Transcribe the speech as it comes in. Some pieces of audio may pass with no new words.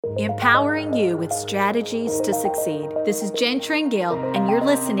Empowering you with strategies to succeed. This is Jen Tringale, and you're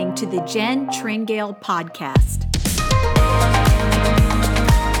listening to the Jen Tringale Podcast.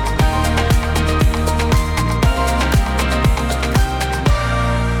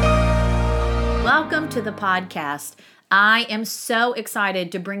 Welcome to the podcast. I am so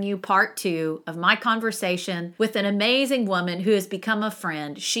excited to bring you part 2 of my conversation with an amazing woman who has become a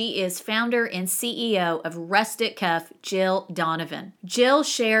friend. She is founder and CEO of Rustic Cuff, Jill Donovan. Jill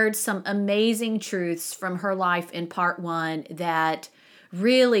shared some amazing truths from her life in part 1 that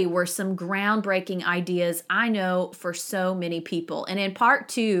really were some groundbreaking ideas, I know, for so many people. And in part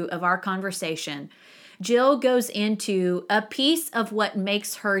 2 of our conversation, Jill goes into a piece of what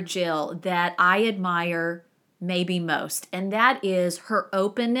makes her Jill that I admire maybe most, and that is her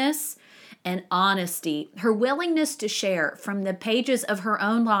openness and honesty, her willingness to share from the pages of her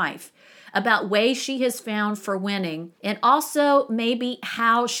own life about ways she has found for winning, and also maybe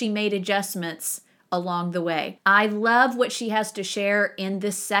how she made adjustments along the way. I love what she has to share in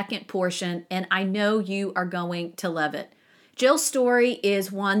this second portion, and I know you are going to love it. Jill's story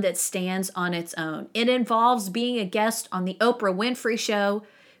is one that stands on its own. It involves being a guest on the Oprah Winfrey Show,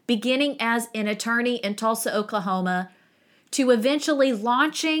 beginning as an attorney in Tulsa, Oklahoma, to eventually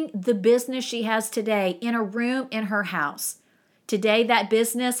launching the business she has today in a room in her house. Today, that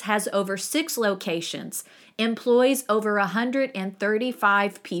business has over 6 locations, employs over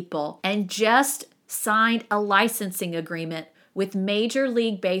 135 people, and just signed a licensing agreement with Major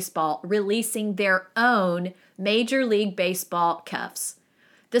League Baseball, releasing their own Major League Baseball cuffs.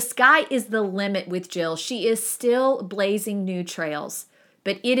 The sky is the limit with Jill. She is still blazing new trails.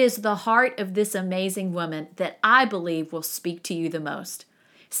 But it is the heart of this amazing woman that I believe will speak to you the most.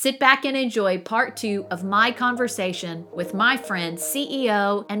 Sit back and enjoy part 2 of my conversation with my friend,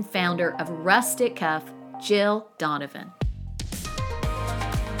 CEO and founder of Rustic Cuff, Jill Donovan.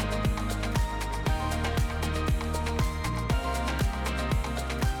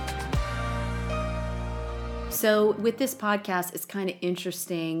 So with this podcast, it's kind of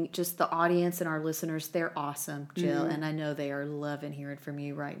interesting, just the audience and our listeners, they're awesome, Jill, and I know they are loving hearing from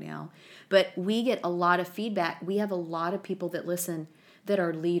you right now. But we get a lot of feedback. We have a lot of people that listen that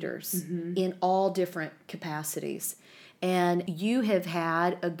are leaders in all different capacities. And you have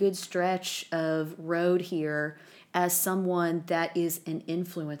had a good stretch of road here as someone that is an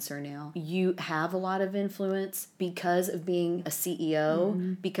influencer now. You have a lot of influence because of being a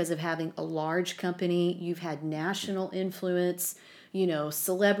CEO, because of having a large company. You've had national influence. You know,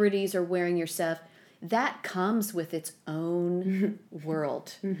 celebrities are wearing your stuff. That comes with its own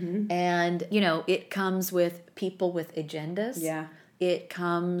world. And, you know, it comes with people with agendas. Yeah. It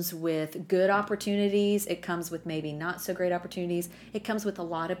comes with good opportunities. It comes with maybe not so great opportunities. It comes with a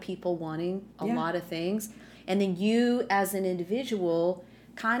lot of people wanting a lot of things. And then you as an individual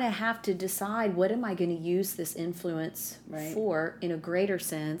kind of have to decide, what am I going to use this influence for in a greater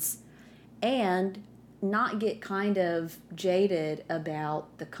sense, and not get kind of jaded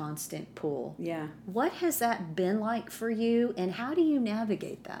about the constant pull. Yeah. What has that been like for you, and how do you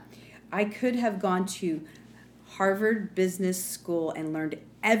navigate that? I could have gone to Harvard Business School and learned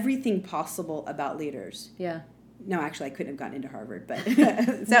everything possible about leaders. Yeah. No, actually, I couldn't have gotten into Harvard, but I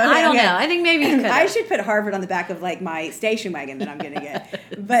don't know. I think maybe you could. I should put Harvard on the back of like my station wagon that I'm going to get.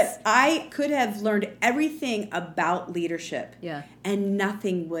 But I could have learned everything about leadership. Yeah. And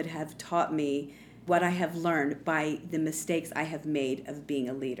nothing would have taught me what I have learned by the mistakes I have made of being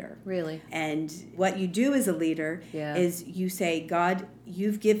a leader. Really? And what you do as a leader is you say, God,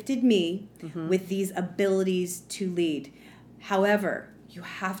 you've gifted me with these abilities to lead. However, you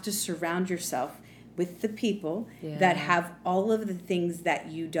have to surround yourself with the people that have all of the things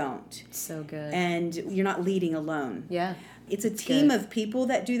that you don't. So good. And you're not leading alone. Yeah. It's a team of people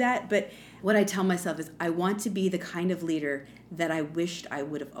that do that, but what I tell myself is I want to be the kind of leader that I wished I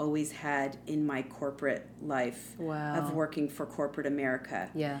would have always had in my corporate life of working for corporate America.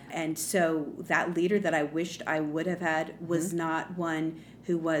 Yeah. And so that leader that I wished I would have had was not one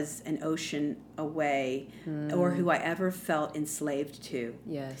who was an ocean away or who I ever felt enslaved to.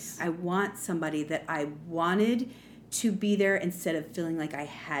 Yes. I want somebody that I wanted to be there instead of feeling like I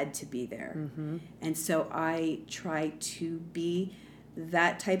had to be there. And so I try to be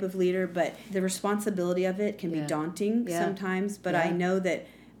that type of leader, but the responsibility of it can be daunting sometimes, but I know that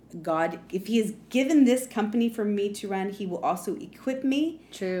God, if he has given this company for me to run, he will also equip me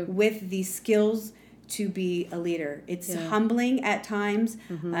with the skills to be a leader. It's humbling at times,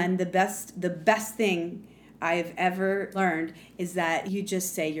 and the best thing I've ever learned is that you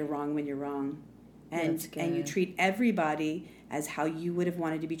just say you're wrong when you're wrong, and you treat everybody as how you would have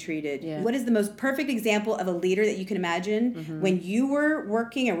wanted to be treated. Yeah. What is the most perfect example of a leader that you can imagine when you were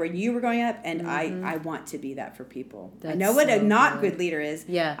working or when you were growing up? And I want to be that for people. I know what a not good leader is.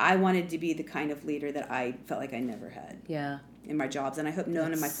 Yeah. I wanted to be the kind of leader that I felt like I never had. Yeah. In my jobs. And I hope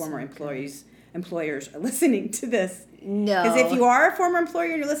none of my former employers are listening to this. No. Because if you are a former employer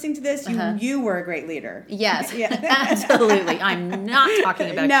and you're listening to this, you were a great leader. Yes, absolutely. I'm not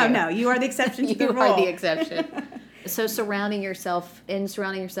talking about you. No, you are the exception to the rule. You are the exception. So surrounding yourself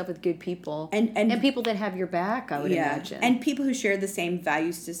with good people and people that have your back, I would imagine. And people who share the same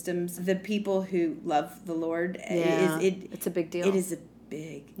value systems, the people who love the Lord. It's a big deal. It is a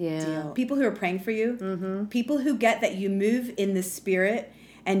big deal. People who are praying for you, people who get that you move in the Spirit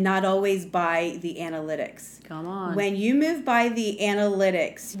and not always by the analytics. Come on. When you move by the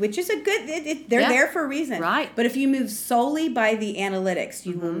analytics, which is a good, they're there for a reason. Right. But if you move solely by the analytics,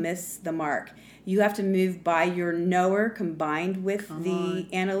 you will miss the mark. You have to move by your knower combined with the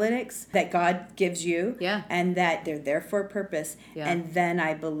analytics that God gives you. Yeah. And that they're there for a purpose. Yeah. And then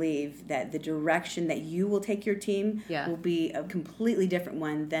I believe that the direction that you will take your team will be a completely different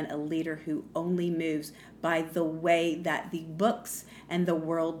one than a leader who only moves by the way that the books and the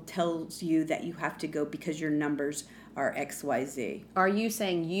world tells you that you have to go because your numbers are XYZ. Are you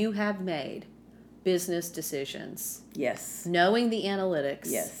saying you have made business decisions? Yes. Knowing the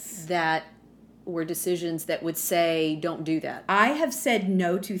analytics. Yes. That were decisions that would say, don't do that. I have said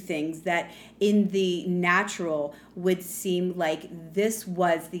no to things that in the natural would seem like this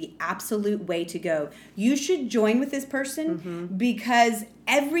was the absolute way to go. You should join with this person because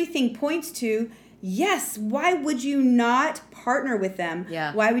everything points to, yes, why would you not partner with them?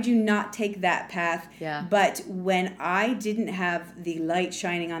 Yeah. Why would you not take that path? Yeah. But when I didn't have the light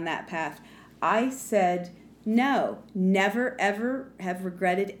shining on that path, I said no. Never, ever have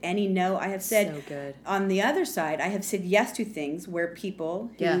regretted any no. I have said, so good. On the other side, I have said yes to things where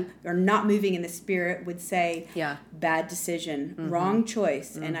people who are not moving in the Spirit would say, bad decision, wrong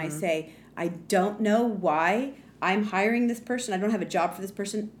choice. And I say, I don't know why I'm hiring this person. I don't have a job for this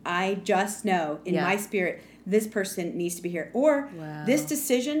person. I just know in my spirit, this person needs to be here. Or this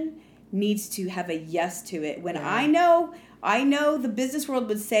decision needs to have a yes to it. When I know the business world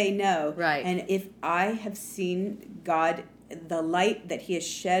would say no. Right. And if I have seen God, the light that He has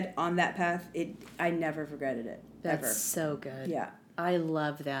shed on that path, I never regretted it. That's ever. so good. Yeah. I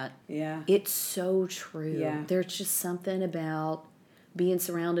love that. Yeah. It's so true. Yeah. There's just something about being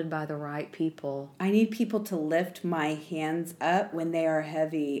surrounded by the right people. I need people to lift my hands up when they are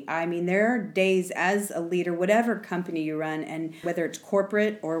heavy. I mean, there are days as a leader, whatever company you run, and whether it's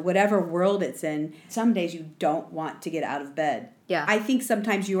corporate or whatever world it's in, some days you don't want to get out of bed. Yeah. I think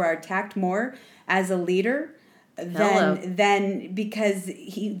sometimes you are attacked more as a leader than because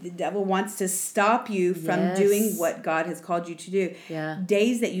the devil wants to stop you from doing what God has called you to do. Yeah.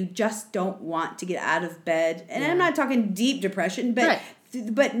 Days that you just don't want to get out of bed. And I'm not talking deep depression, but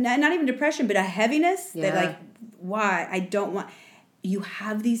not even depression, but a heaviness that like, why? I don't want. You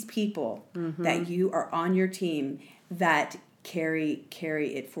have these people that you are on your team that carry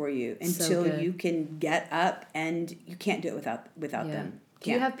it for you until you can get up, and you can't do it without them. Do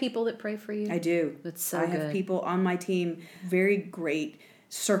you have people that pray for you? I do. That's so I good. have people on my team, very great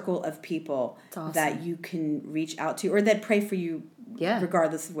circle of people that you can reach out to or that pray for you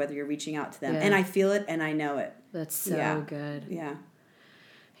regardless of whether you're reaching out to them. And I feel it and I know it. That's so good. Yeah.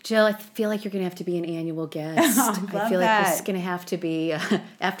 Jill, I feel like you're going to have to be an annual guest. I feel like this is going to have to be,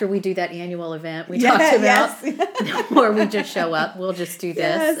 after we do that annual event we talked about, or we just show up, we'll just do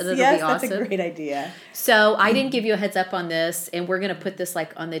this, and it'll be awesome. That's a great idea. So I didn't give you a heads up on this, and we're going to put this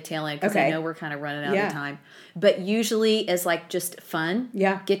like on the tail end, because I know we're kind of running out of time. But usually as like just fun,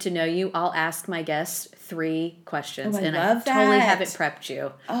 get to know you, I'll ask my guests 3 questions. I love that. Totally haven't prepped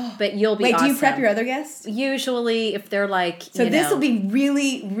you. But you'll be awesome. Do you prep your other guests? Usually if they're like, So this will be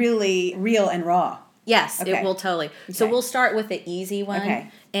really, really real and raw. Yes, it will totally. Okay. So we'll start with the easy one.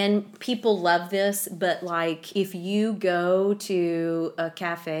 Okay. And people love this, but like if you go to a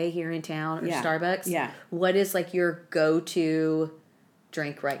cafe here in town or Starbucks, what is like your go-to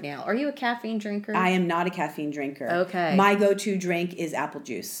drink right now? Are you a caffeine drinker? I am not a caffeine drinker. Okay. My go-to drink is apple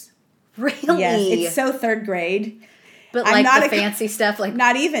juice. Really? Yes, it's so 3rd grade. But like the fancy stuff, like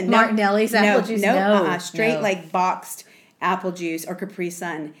not even Martinelli's apple juice? No. Straight like boxed apple juice or Capri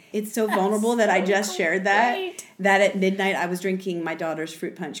Sun. It's so vulnerable that I just shared that at midnight I was drinking my daughter's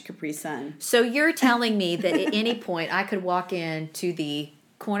fruit punch Capri Sun. So you're telling me that at any point I could walk into the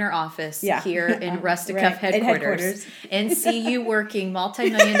corner office Yeah. here in Rustic Right. Cuff At headquarters and see you working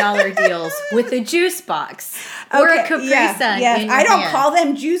multi-million-dollar deals with a juice box or a Capri Sun in your I don't hand. call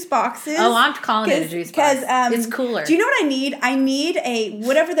them juice boxes. Oh, I'm calling it a juice box. It's cooler. Do you know what I need? I need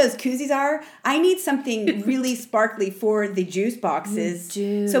whatever those koozies are. I need something really sparkly for the juice boxes. You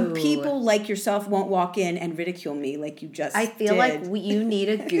do. So people like yourself won't walk in and ridicule me like you just I feel did. like you need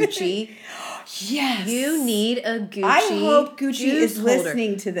a Gucci. Yes. You need a Gucci. I hope Gucci juice is holder.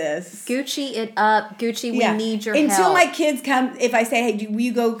 listening to this. Gucci it up. Gucci, we need your Until help. my kids come, if I say, hey, will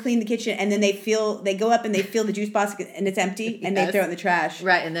you go clean the kitchen? And then they go up and they fill the juice box and it's empty and they throw it in the trash.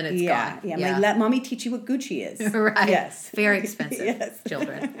 Right, and then it's gone. Yeah, I'm like, let mommy teach you what Gucci is. Right. Yes. Very expensive, Yes.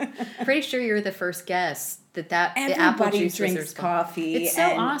 children. Pretty sure you're the first guest that the apple Everybody juice drinks coffee. It's so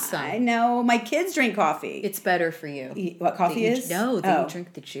awesome. I know. My kids drink coffee. It's better for you. What coffee is? No, that you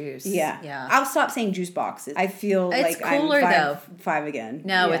drink the juice. Yeah. I'll stop saying juice boxes. I feel It's like cooler, I'm five again.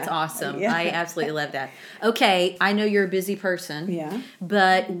 No, Yeah. it's awesome. Yeah. I absolutely love that. Okay, I know you're a busy person. Yeah.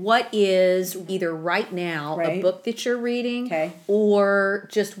 But what is either right now a book that you're reading or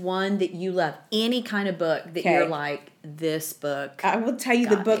just one that you love? Any kind of book that you're like, this book. I will tell you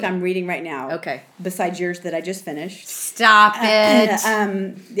the book I'm reading right now. Okay. Besides yours that I just finished. Stop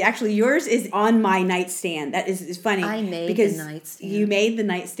it. Actually, yours is On My Nightstand. That is funny. I made because the nightstand. You made the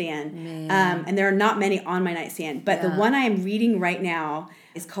nightstand. Man. And there are not many on my nightstand. But the one I am reading right now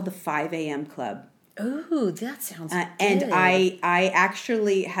is called The 5 a.m. Club. Ooh, that sounds good. And I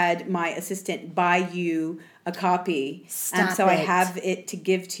actually had my assistant buy you a copy. Stop so it. I have it to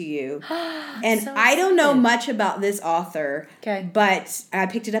give to you. And so I don't know excited. much about this author, but I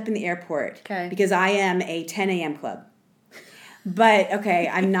picked it up in the airport because I am a 10 a.m. club. But, okay,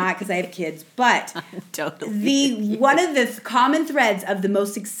 I'm not because I have kids. But totally. one of the common threads of the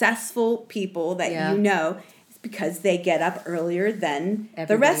most successful people that you know is because they get up earlier than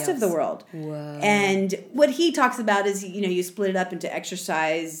the rest of the world. Whoa. And what he talks about is, you split it up into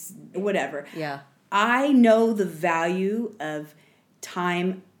exercise, whatever. Yeah. I know the value of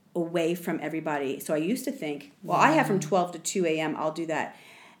time away from everybody. So I used to think, well, I have from 12 to 2 a.m., I'll do that.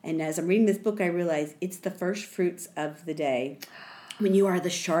 And as I'm reading this book, I realize it's the first fruits of the day when you are the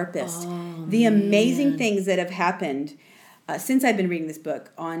sharpest. The amazing things that have happened since I've been reading this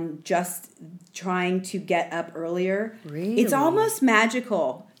book on just trying to get up earlier. Really? It's almost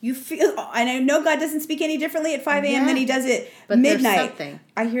magical. You feel, and I know God doesn't speak any differently at 5 a.m. than he does at midnight. There's something.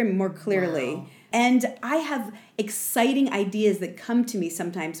 I hear him more clearly. Wow. And I have exciting ideas that come to me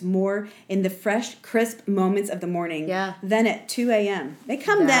sometimes more in the fresh, crisp moments of the morning than at 2 a.m. They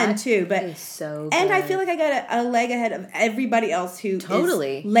come then too, but is so and I good. feel like I got a leg ahead of everybody else who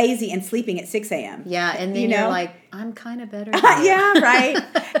is lazy and sleeping at 6 a.m. Yeah, and then you're like, I'm kind of better. Yeah, right.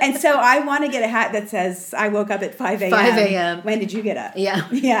 And so I want to get a hat that says I woke up at 5 a.m. 5 a.m. When did you get up? Yeah.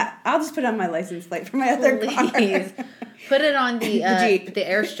 Yeah. I'll just put on my license plate for my other car. Put it on the Jeep. the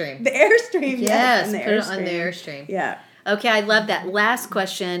Airstream. The Airstream. Yes, on the put Airstream. it on the Airstream. Yeah. Okay, I love that. Last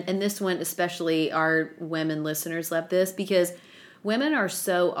question, and this one especially our women listeners love this because women are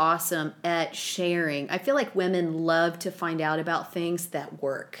so awesome at sharing. I feel like women love to find out about things that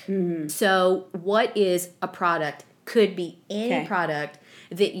work. Mm-hmm. So what is a product? Could be any product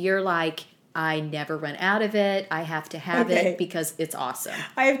that you're like, I never run out of it. I have to have it because it's awesome.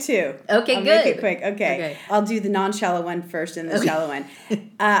 I have two. Okay, I'll good. Make it quick. Okay. I'll do the non-shallow one first and the shallow one.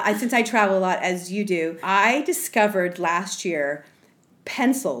 Since I travel a lot, as you do, I discovered last year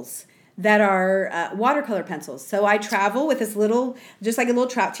pencils that are watercolor pencils. So I travel with this little, just like a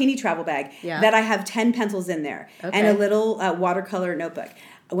little teeny travel bag that I have 10 pencils in there and a little watercolor notebook.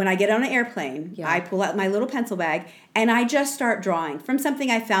 When I get on an airplane, I pull out my little pencil bag and I just start drawing from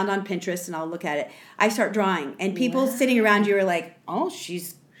something I found on Pinterest, and I'll look at it. I start drawing, and people sitting around you are like, "Oh,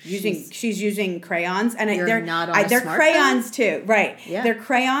 she's using crayons," and they're crayons too, right? Yeah. They're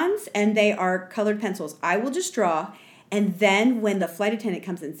crayons and they are colored pencils. I will just draw, and then when the flight attendant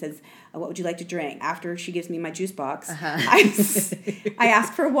comes in and says, what would you like to drink? After she gives me my juice box, I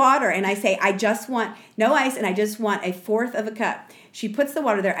ask for water, and I say, I just want no ice, and I just want a fourth of a cup. She puts the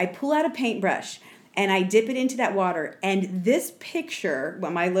water there. I pull out a paintbrush, and I dip it into that water. And this picture,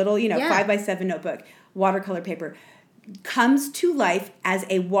 my little, 5x7 notebook, watercolor paper, comes to life as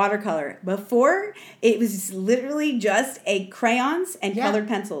a watercolor. Before, it was literally just a crayons and colored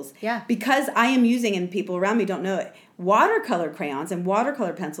pencils. Yeah. Because I am using, and people around me don't know it, watercolor crayons and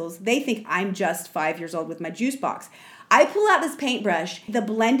watercolor pencils, they think I'm just 5 years old with my juice box. I pull out this paintbrush. The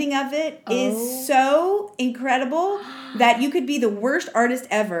blending of it is so incredible that you could be the worst artist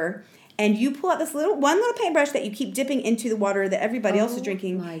ever, and you pull out this one little paintbrush that you keep dipping into the water that everybody else is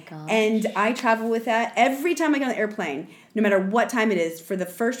drinking. Oh my gosh. And I travel with that every time I get on the airplane, no matter what time it is. For the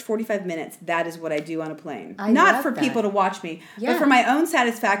first 45 minutes, that is what I do on a plane. I Not love for that. people to watch me, Yeah. but for my own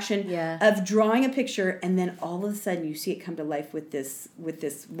satisfaction Yeah. of drawing a picture, and then all of a sudden you see it come to life with this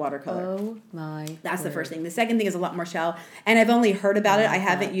watercolor. Oh my. That's the word. first thing. The second thing is a lot more shallow, and I've only heard about it. I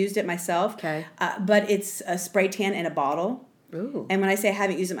haven't used it myself. Okay. But it's a spray tan in a bottle. Ooh. And when I say I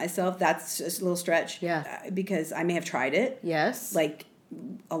haven't used it myself, that's just a little stretch. Yeah. Because I may have tried it. Yes. Like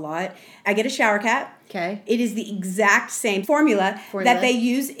a lot. I get a shower cap. Okay. It is the exact same formula that they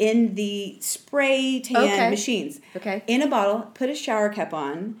use in the spray tan machines. Okay. In a bottle, put a shower cap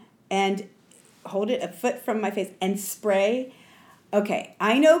on and hold it a foot from my face and spray. Okay,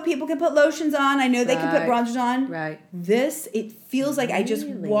 I know people can put lotions on. I know they can put bronzers on. Right. This, it feels like I just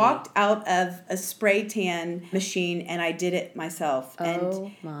Really? walked out of a spray tan machine and I did it myself.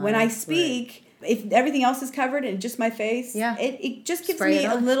 And when I speak, if everything else is covered and just my face, it just gives Spray me it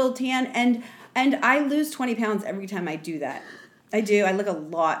a on. little tan. And I lose 20 pounds every time I do that. I do. I look a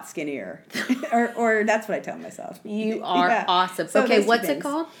lot skinnier. or that's what I tell myself. You are awesome. So Okay, those two what's it things.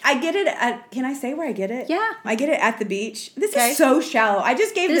 called? I get it at, can I say where I get it? Yeah. I get it at the beach. This Okay. is so shallow. I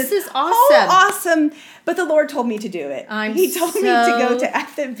just gave This this is whole awesome. but the Lord told me to do it. He told me to go to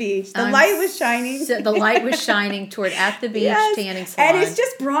At the Beach. The light was shining. So the light was shining toward At the Beach Yes. tanning salon. And it's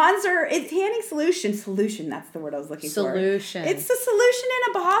just bronzer. It's tanning solution. Solution, that's the word I was looking for. Solution. It's a solution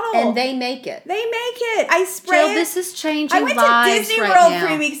in a bottle. And they make it. They make it. I spray Jill, it. this is changing I went vibes to Disney right World now.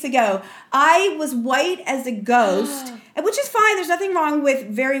 3 weeks ago. I was white as a ghost, which is fine. There's nothing wrong with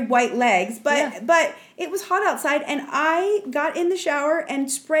very white legs, but it was hot outside, and I got in the shower and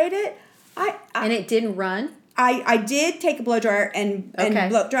sprayed it. And it didn't run? I did take a blow dryer and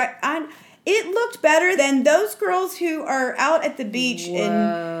blow dry. And it looked better than those girls who are out at the beach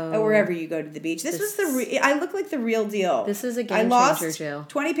or wherever you go to the beach. This was I look like the real deal. This is a game I lost changer, Jill.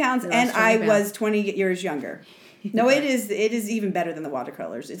 20 pounds, You and lost 20 I pounds. was 20 years younger. No, it is even better than the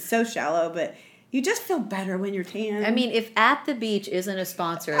watercolors. It's so shallow, but you just feel better when you're tan. I mean, if At the Beach isn't a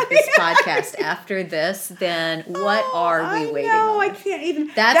sponsor of this podcast after this, then what are we waiting on? I can't even.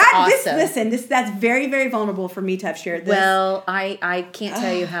 That's awesome. That's very, very vulnerable for me to have shared this. Well, I can't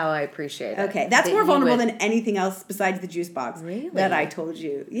tell you how I appreciate it. Okay, that's that more you vulnerable would- than anything else besides the juice box that I told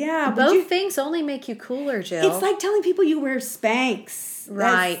you. Yeah, but Both things only make you cooler, Jill. it's like telling people you wear Spanx.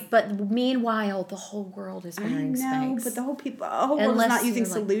 Right, but meanwhile, the whole world is wearing Spanx. But the whole world is Unless not using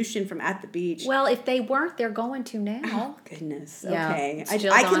you're like- solution from At the Beach. Well, if they weren't, they're going to now. Oh, goodness. Yeah, Okay. it's I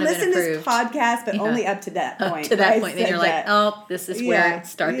Jill can Donovan listen to this approved. podcast, but only up to that point. Up to that I point, then said you're like, that. oh, this is where it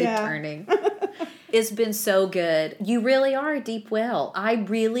started turning. It's been so good. You really are a deep well. I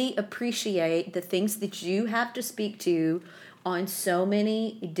really appreciate the things that you have to speak to on so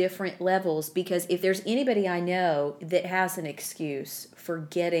many different levels, because if there's anybody I know that has an excuse for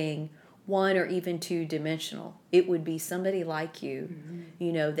getting one or even two-dimensional, it would be somebody like you,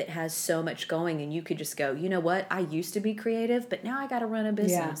 that has so much going, and you could just go, you know what, I used to be creative, but now I got to run a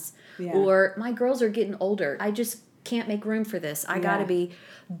business. Yeah. Or my girls are getting older. I just can't make room for this. I got to be.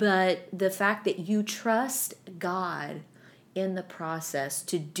 But the fact that you trust God in the process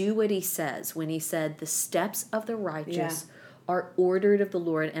to do what he says, when he said the steps of the righteous are ordered of the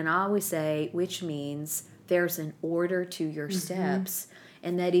Lord. And I always say, which means there's an order to your steps.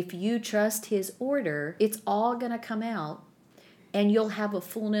 And that if you trust his order, it's all going to come out and you'll have a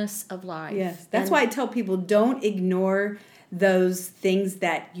fullness of life. Yes. That's why I tell people, don't ignore those things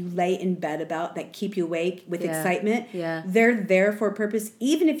that you lay in bed about that keep you awake with excitement. Yeah. They're there for a purpose.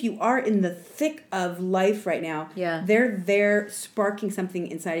 Even if you are in the thick of life right now, they're there sparking something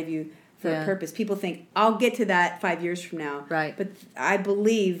inside of you for a purpose. People think, I'll get to that 5 years from now. Right. But I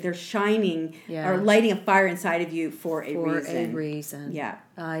believe they're shining or lighting a fire inside of you for a reason. For a reason. Yeah.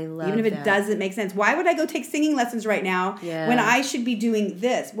 I love Even if that. it doesn't make sense. Why would I go take singing lessons right now when I should be doing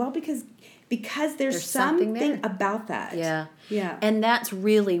this? Well, because there's something about that. Yeah. Yeah. And that's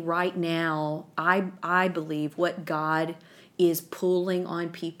really right now, I believe, what God is pulling on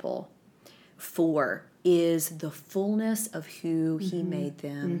people for is the fullness of who he made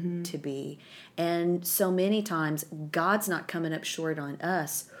them to be. And so many times, God's not coming up short on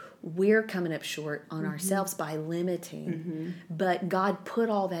us. We're coming up short on ourselves by limiting. But God put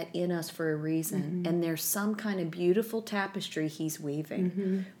all that in us for a reason. And there's some kind of beautiful tapestry he's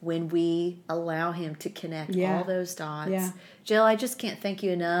weaving when we allow him to connect all those dots. Yeah. Jill, I just can't thank you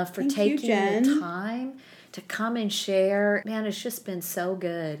enough for Thank you, taking Jen. the time to come and share. Man, it's just been so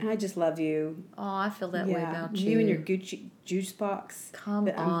good. I just love you. Oh, I feel that way about you. You and your Gucci juice box Come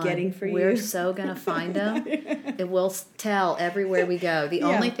that on. I'm getting for you. We're so going to find them. It will tell everywhere we go. The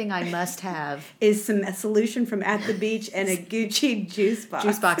only thing I must have is a solution from At the Beach and a Gucci juice box.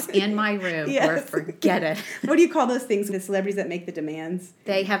 Juice box in my room, or forget it. What do you call those things, the celebrities that make the demands?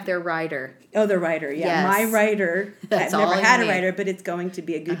 They have their rider. Oh, the rider, yeah. Yes. My rider. That's I've never all you had a need. rider, but it's going to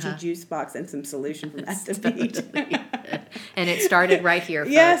be a Gucci juice box and some solution from At the Beach. And it started right here,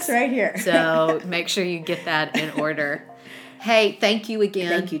 folks. Yes, right here. So make sure you get that in order. Hey, thank you again.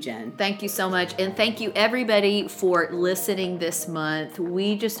 Thank you, Jen. Thank you so much. And thank you, everybody, for listening this month.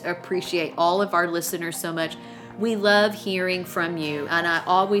 We just appreciate all of our listeners so much. We love hearing from you. And I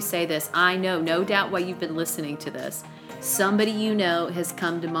always say this. I know, no doubt, why you've been listening to this. Somebody you know has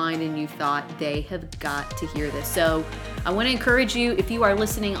come to mind and you thought they have got to hear this. So I want to encourage you, if you are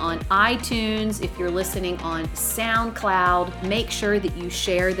listening on iTunes, if you're listening on SoundCloud, make sure that you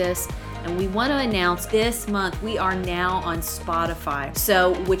share this. And we want to announce this month we are now on Spotify.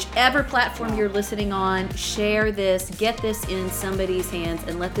 So whichever platform you're listening on, share this, get this in somebody's hands,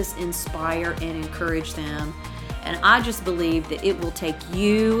 and let this inspire and encourage them. And I just believe that it will take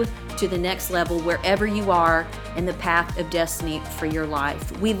you to the next level wherever you are in the path of destiny for your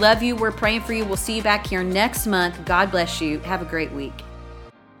life. We love you. We're praying for you. We'll see you back here next month. God bless you. Have a great week.